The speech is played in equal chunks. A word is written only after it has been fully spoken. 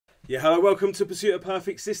Yeah, hello, welcome to Pursuit of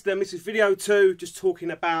Perfect System. This is video 2, just talking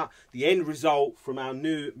about the end result from our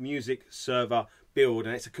new music server build.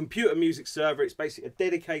 And it's a computer music server. It's basically a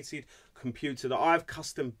dedicated computer that I've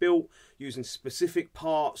custom built using specific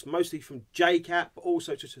parts, mostly from JCAT, but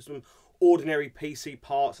also just some ordinary PC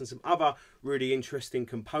parts and some other really interesting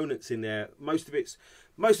components in there.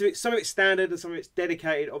 Some of it's standard and some of it's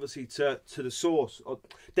dedicated obviously to the source, or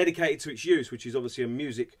dedicated to its use, which is obviously a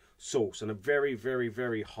music source, and a very, very,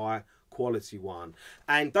 very high quality one.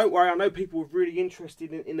 And don't worry, I know people were really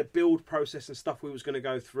interested in the build process and stuff we was going to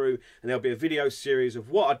go through, and there'll be a video series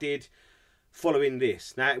of what I did following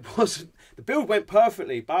this. Now, the build went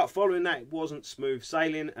perfectly, but following that it wasn't smooth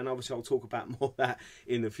sailing, and obviously I'll talk about more of that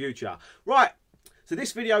in the future. Right, so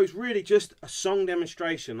this video is really just a song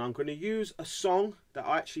demonstration. I'm going to use a song that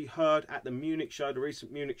I actually heard at the Munich show, the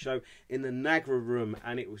recent Munich show, in the Nagra room,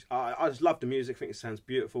 and it was I just love the music. I think it sounds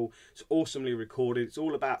beautiful. It's awesomely recorded. It's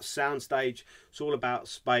all about soundstage. It's all about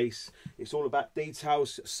space. It's all about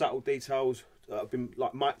details, subtle details that have been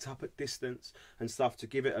like mic'd up at distance and stuff to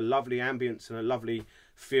give it a lovely ambience and a lovely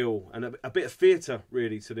feel and a bit of theatre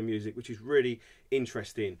really to the music, which is really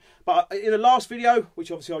interesting. But in the last video, which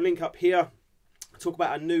obviously I'll link up here, talk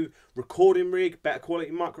about a new recording rig, better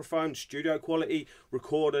quality microphone, studio quality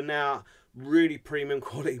recorder now, really premium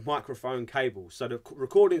quality microphone cables. So the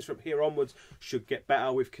recordings from here onwards should get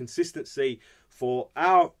better with consistency for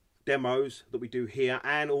our demos that we do here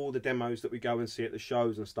and all the demos that we go and see at the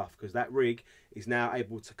shows and stuff, because that rig is now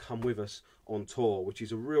able to come with us on tour, which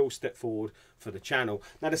is a real step forward for the channel.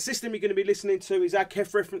 Now the system you're going to be listening to is our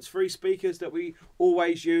KEF reference 3 speakers that we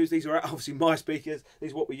always use. These are obviously my speakers.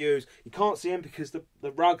 These are what we use. You can't see them because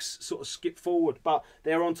the rugs sort of skip forward, but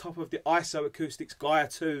they're on top of the ISO Acoustics Gaia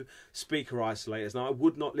 2 speaker isolators. Now I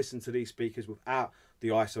would not listen to these speakers without the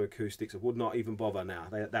ISO Acoustics. I would not even bother now.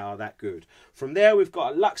 They are that good. From there, we've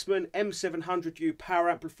got a Luxman M700U power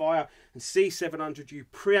amplifier and C700U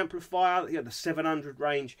preamplifier. Yeah, the 700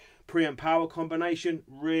 range preamp power combination.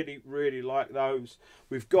 Really, really like those.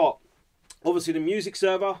 We've got obviously the music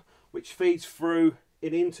server, which feeds through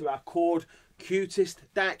it into our Chord Qtist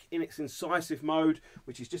DAC in its incisive mode,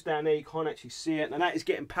 which is just down there. You can't actually see it, and that is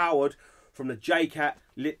getting powered from the JCAT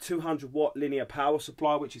lit 200 watt linear power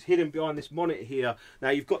supply, which is hidden behind this monitor here. Now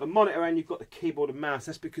you've got the monitor and you've got the keyboard and mouse.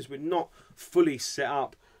 That's because we're not fully set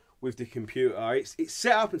up with the computer. It's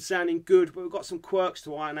set up and sounding good, but we've got some quirks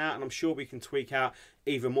to iron out, and I'm sure we can tweak out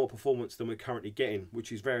even more performance than we're currently getting,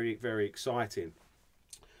 which is very, very exciting.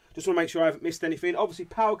 Just want to make sure I haven't missed anything. Obviously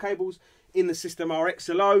power cables in the system are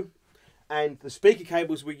XLO, and the speaker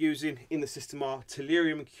cables we're using in the system are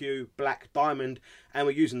Tellurium Q Black Diamond, and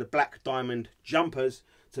we're using the Black Diamond jumpers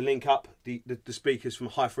to link up the speakers from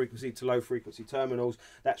high frequency to low frequency terminals.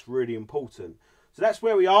 That's really important. So that's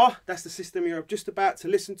where we are. That's the system you're just about to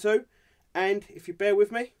listen to. And if you bear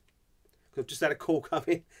with me, because I've just had a call come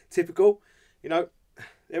in, typical, you know,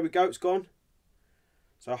 there we go, it's gone.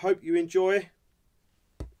 So I hope you enjoy.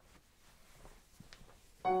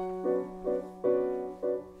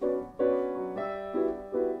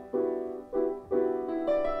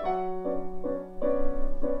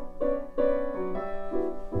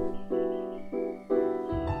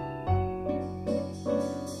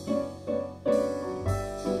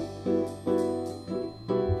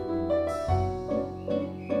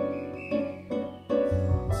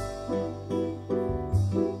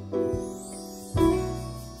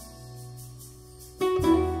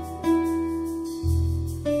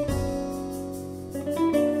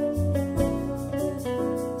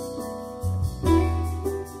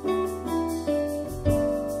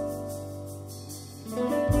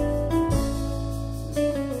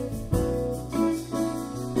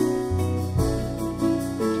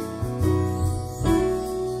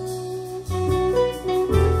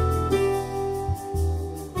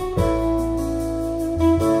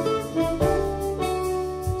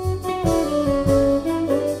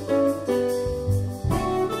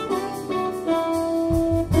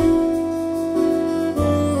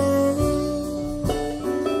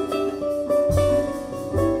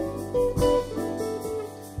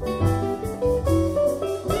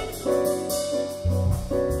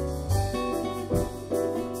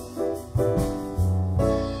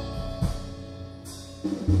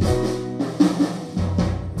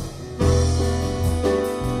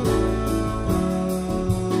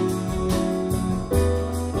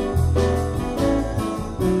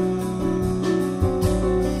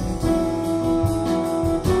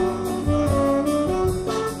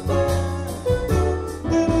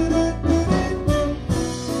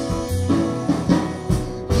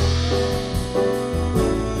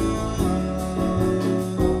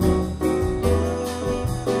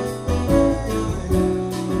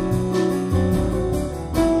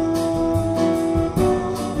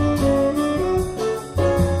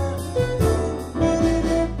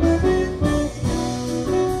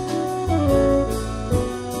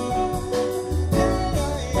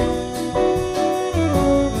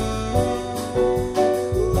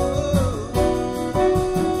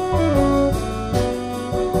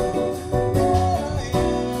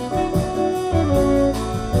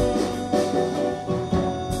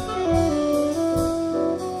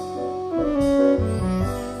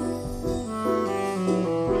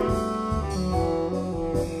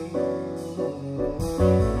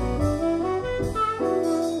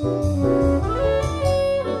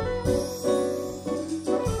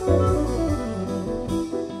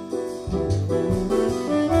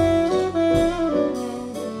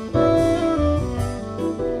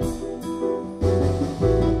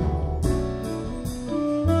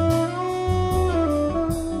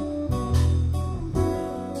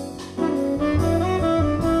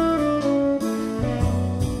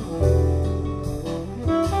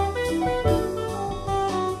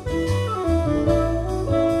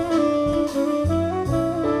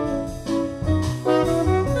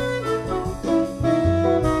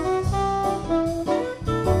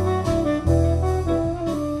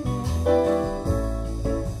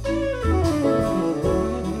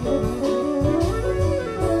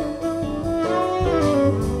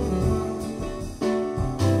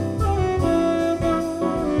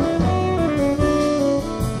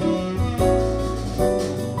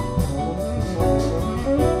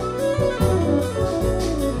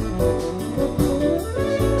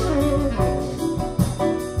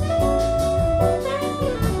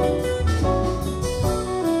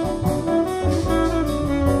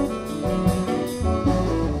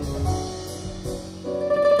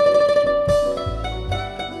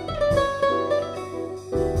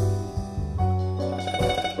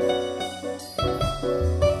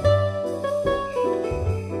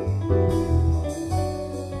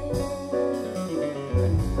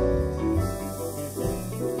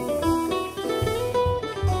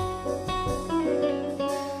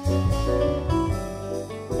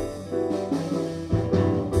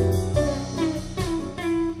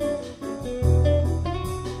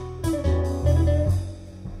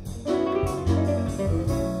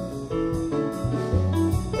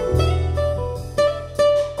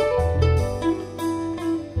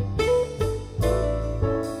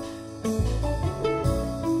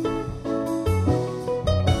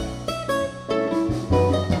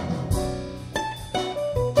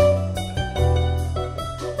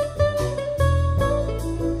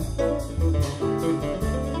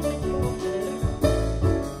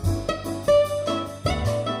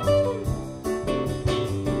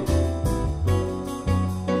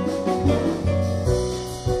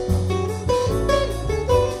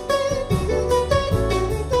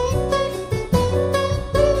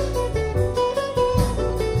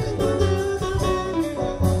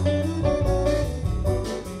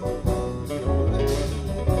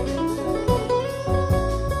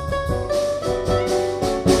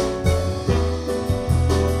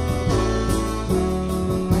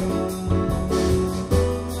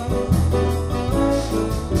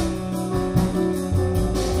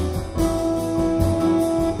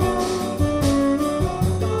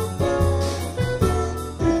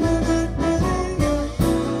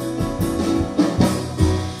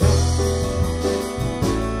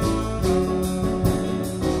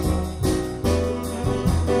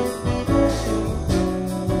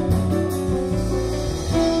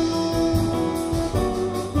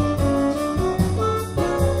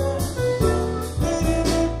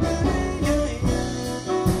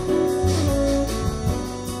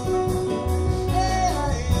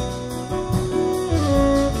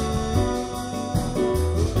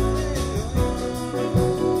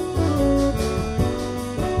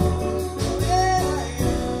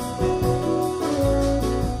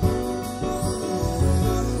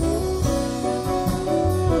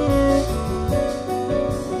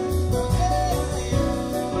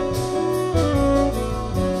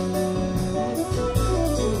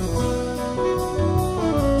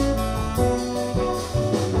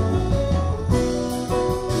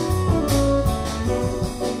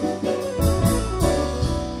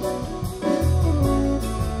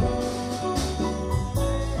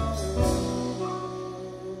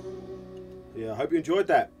 enjoyed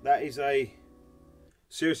that. That is a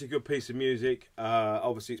seriously good piece of music.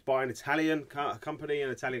 Obviously it's by an Italian company,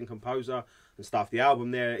 an Italian composer and stuff. The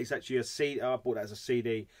album there is actually a CD. I bought that as a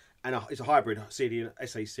CD, and it's a hybrid CD and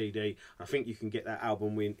SACD. I think you can get that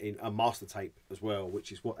album in a master tape as well,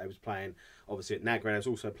 which is what they was playing obviously at Nagra. I was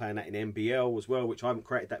also playing that in MBL as well, which I haven't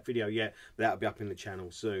created that video yet, but that'll be up in the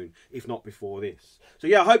channel soon, if not before this. So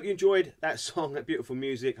yeah, I hope you enjoyed that song, that beautiful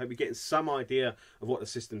music. Hope you're getting some idea of what the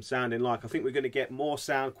system's sounding like. I think we're going to get more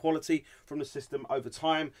sound quality from the system over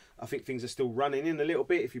time. I think things are still running in a little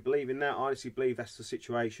bit. If you believe in that, I honestly believe that's the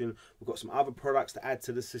situation. We've got some other products to add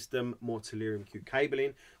to the system, more Tellurium Q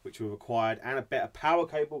cabling, which we've acquired, and a better power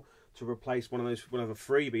cable to replace one of the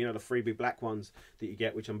freebie, you know, the freebie black ones that you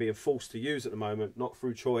get, which I'm being forced to use at the moment, not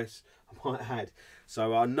through choice, I might add.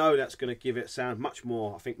 So I know that's going to give it sound much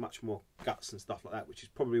more, I think much more guts and stuff like that, which is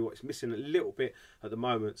probably what's missing a little bit at the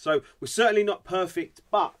moment. So we're certainly not perfect,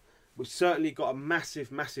 but we've certainly got a massive,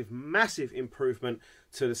 massive, massive improvement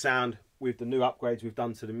to the sound with the new upgrades we've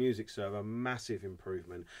done to the music server. Massive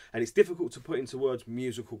improvement. And it's difficult to put into words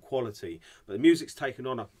musical quality, but the music's taken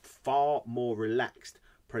on a far more relaxed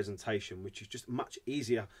presentation, which is just much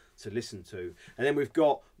easier to listen to. And then we've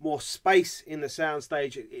got more space in the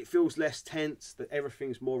soundstage. It feels less tense, that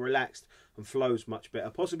everything's more relaxed and flows much better.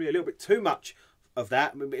 Possibly a little bit too much of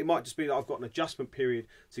that. I mean, it might just be that I've got an adjustment period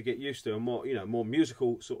to get used to, a more, you know, more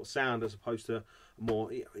musical sort of sound as opposed to a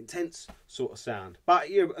more, you know, intense sort of sound. But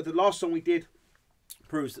you know, the last song we did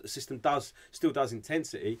proves that the system still does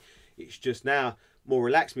intensity. It's just now more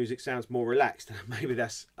relaxed music sounds more relaxed. Maybe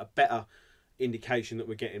that's a better indication that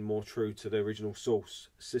we're getting more true to the original source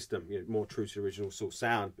system, you know, more true to the original source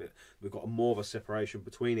sound. But we've got more of a separation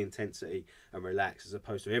between intensity and relax, as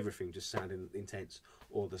opposed to everything just sounding intense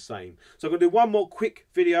or the same. So I'm going to do one more quick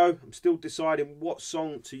video. I'm still deciding what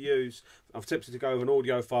song to use. I've attempted to go with an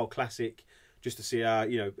audiophile classic just to see how,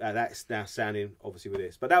 you know, how that's now sounding obviously with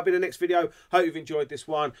this. But that'll be the next video. Hope you've enjoyed this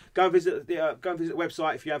one. Go and visit the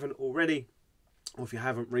website if you haven't already, or if you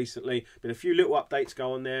haven't recently. Been a few little updates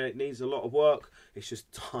go on there. It needs a lot of work. It's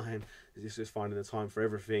just time. It's just finding the time for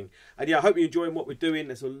everything. And yeah, I hope you're enjoying what we're doing.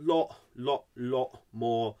 There's a lot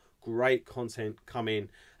more great content coming,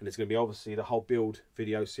 and it's going to be obviously the whole build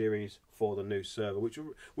video series for the new server, which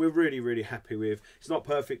we're really happy with. It's not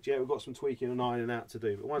perfect yet. We've got some tweaking and ironing out to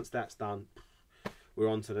do, but once that's done, we're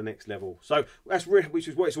on to the next level. So that's which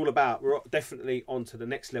is what it's all about. We're definitely on to the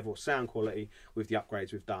next level of sound quality with the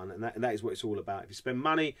upgrades we've done, and that is what it's all about. If you spend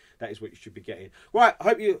money, that is what you should be getting. Right, I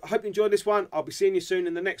hope you enjoyed this one. I'll be seeing you soon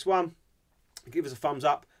in the next one. Give us a thumbs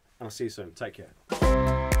up, and I'll see you soon. Take care.